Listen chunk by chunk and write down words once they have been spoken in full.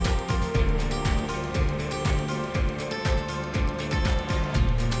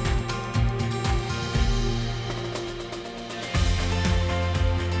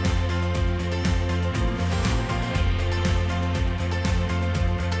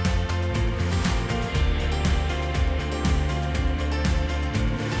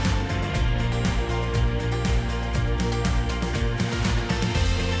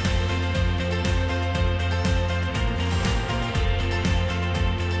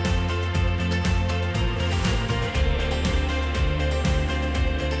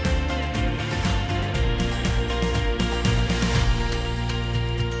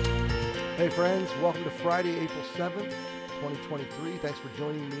friends. Welcome to Friday, April 7th, 2023. Thanks for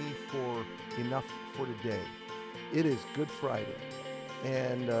joining me for Enough for Today. It is Good Friday.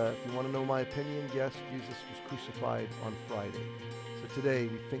 And if you want to know my opinion, yes, Jesus was crucified on Friday. So today,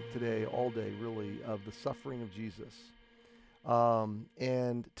 we think today, all day really, of the suffering of Jesus.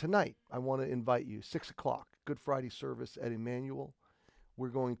 And tonight, I want to invite you, 6 o'clock, Good Friday service at Emmanuel. We're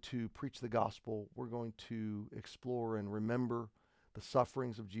going to preach the gospel. We're going to explore and remember the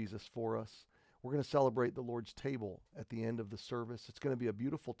sufferings of Jesus for us. We're going to celebrate the Lord's table at the end of the service. It's going to be a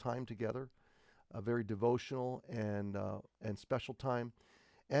beautiful time together, a very devotional and special time,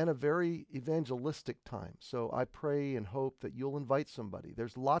 and a very evangelistic time. So I pray and hope that you'll invite somebody.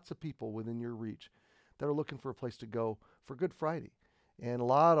 There's lots of people within your reach that are looking for a place to go for Good Friday. And a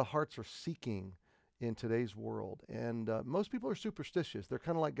lot of hearts are seeking in today's world. And most people are superstitious. They're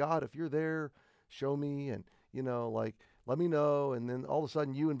kind of like, God, if you're there, show me, and, let me know. And then all of a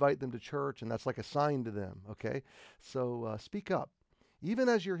sudden you invite them to church, and that's like a sign to them, okay? So speak up. Even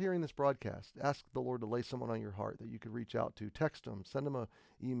as you're hearing this broadcast, ask the Lord to lay someone on your heart that you could reach out to. Text them, send them an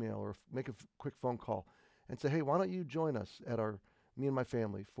email, or make a quick phone call and say, hey, why don't you join us at me and my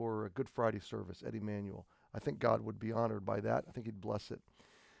family for a Good Friday service at Emmanuel? I think God would be honored by that. I think he'd bless it.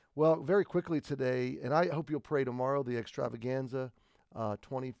 Well, very quickly today, and I hope you'll pray tomorrow, the extravaganza,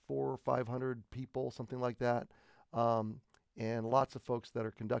 500 people, something like that. And lots of folks that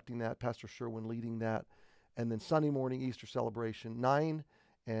are conducting that, Pastor Sherwin leading that. And then Sunday morning, Easter celebration, 9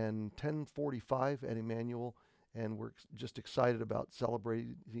 and 10:45 at Emmanuel. And we're just excited about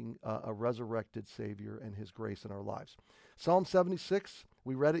celebrating a resurrected Savior and his grace in our lives. Psalm 76,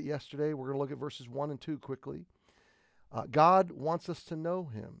 we read it yesterday. We're going to look at verses 1 and 2 quickly. God wants us to know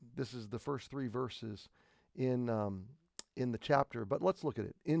him. This is the first 3 verses in the chapter, but let's look at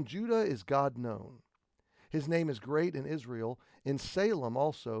it. In Judah is God known. His name is great in Israel. In Salem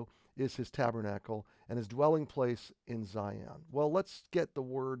also is his tabernacle and his dwelling place in Zion. Well, let's get the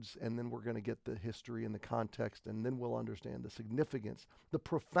words, and then we're going to get the history and the context, and then we'll understand the significance, the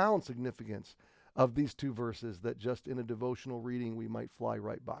profound significance of these 2 verses that just in a devotional reading we might fly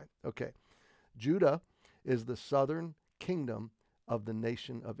right by. Okay, Judah is the southern kingdom of the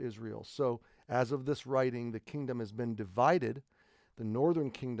nation of Israel. So as of this writing, the kingdom has been divided. The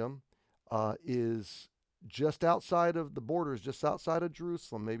northern kingdom is just outside of the borders, just outside of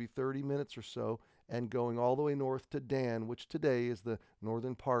Jerusalem, maybe 30 minutes or so, and going all the way north to Dan, which today is the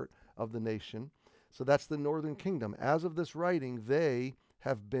northern part of the nation. So that's the northern kingdom. As of this writing, they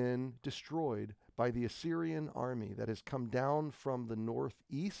have been destroyed by the Assyrian army that has come down from the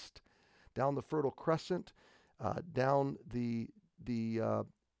northeast, down the Fertile Crescent, down the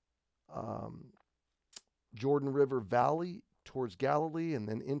Jordan River Valley towards Galilee, and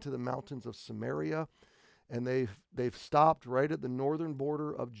then into the mountains of Samaria. And they've stopped right at the northern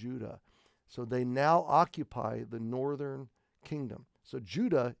border of Judah. So they now occupy the northern kingdom. So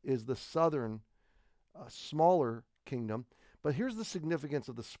Judah is the southern, smaller kingdom. But here's the significance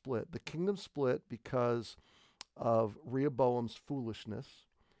of the split. The kingdom split because of Rehoboam's foolishness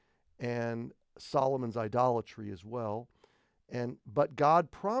and Solomon's idolatry as well. But God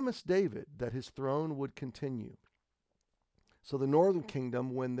promised David that his throne would continue. So the northern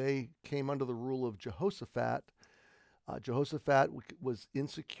kingdom, when they came under the rule of Jehoshaphat, Jehoshaphat was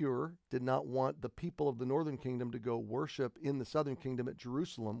insecure, did not want the people of the northern kingdom to go worship in the southern kingdom at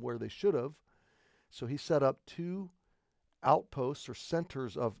Jerusalem, where they should have. So he set up 2 outposts or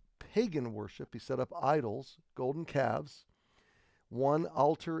centers of pagan worship. He set up idols, golden calves, 1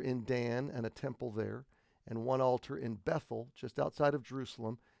 altar in Dan and a temple there, and 1 altar in Bethel, just outside of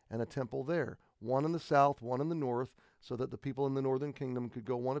Jerusalem, and a temple there. 1 in the south, 1 in the north, so that the people in the northern kingdom could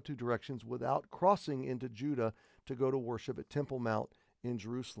go 1 of 2 directions without crossing into Judah to go to worship at Temple Mount in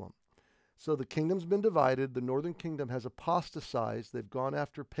Jerusalem. So the kingdom's been divided. The northern kingdom has apostatized. They've gone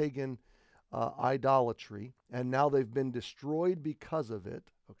after pagan idolatry, and now they've been destroyed because of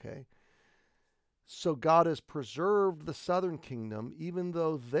it, okay? So God has preserved the southern kingdom, even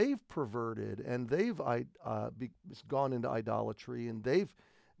though they've perverted and they've gone into idolatry, and they've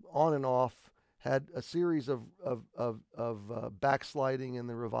on and off had a series of backsliding in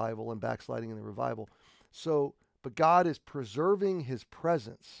the revival and backsliding in the revival. So, but God is preserving his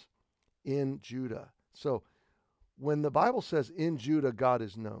presence in Judah. So when the Bible says in Judah God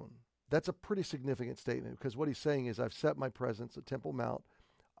is known, that's a pretty significant statement, because what he's saying is, I've set my presence at Temple Mount.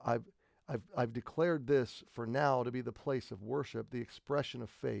 I've declared this for now to be the place of worship, the expression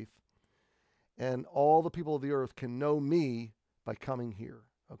of faith, and all the people of the earth can know me by coming here,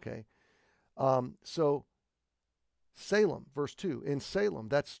 okay? So Salem, verse 2, in Salem,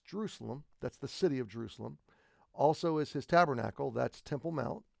 that's Jerusalem, that's the city of Jerusalem, also is his tabernacle, that's Temple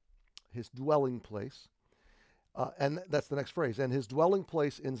Mount, his dwelling place. And that's the next phrase. And his dwelling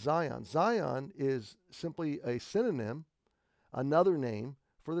place in Zion. Zion is simply a synonym, another name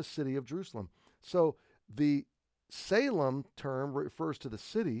for the city of Jerusalem. So the Salem term refers to the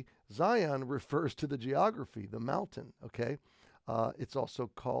city. Zion refers to the geography, the mountain. Okay, it's also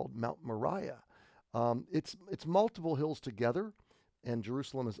called Mount Moriah. It's multiple hills together, and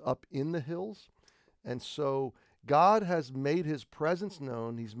Jerusalem is up in the hills. And so God has made his presence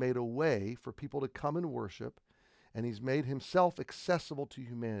known. He's made a way for people to come and worship, and he's made himself accessible to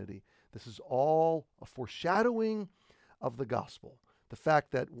humanity. This is all a foreshadowing of the gospel. The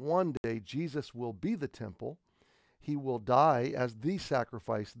fact that one day Jesus will be the temple, he will die as the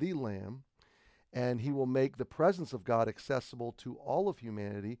sacrifice, the lamb, and he will make the presence of God accessible to all of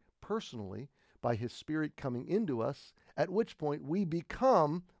humanity personally by his Spirit coming into us, at which point we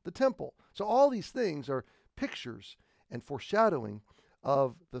become the temple. So all these things are pictures and foreshadowing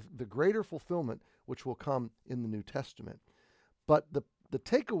of the greater fulfillment which will come in the New Testament. But the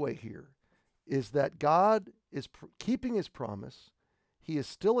takeaway here is that God is keeping his promise. He is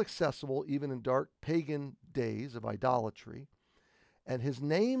still accessible even in dark pagan days of idolatry. And his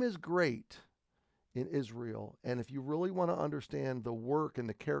name is great in Israel. And if you really want to understand the work and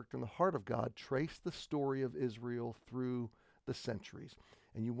the character and the heart of God, trace the story of Israel through the centuries.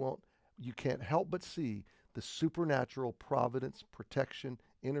 And you can't help but see the supernatural providence, protection,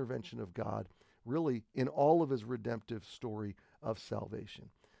 intervention of God, really in all of his redemptive story of salvation.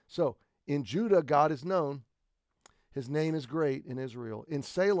 So in Judah, God is known. His name is great in Israel. In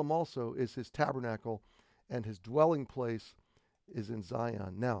Salem also is his tabernacle, and his dwelling place is in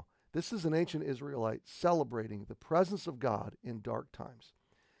Zion. Now, this is an ancient Israelite celebrating the presence of God in dark times.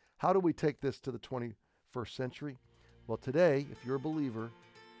 How do we take this to the 21st century? Well, today, if you're a believer,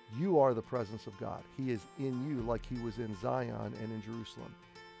 you are the presence of God. He is in you like he was in Zion and in Jerusalem.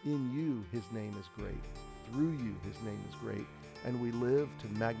 In you, his name is great. Through you, his name is great. And we live to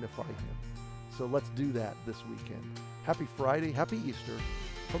magnify him. So let's do that this weekend. Happy Friday, happy Easter.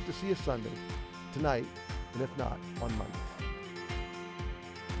 Hope to see you Sunday, tonight, and if not, on Monday.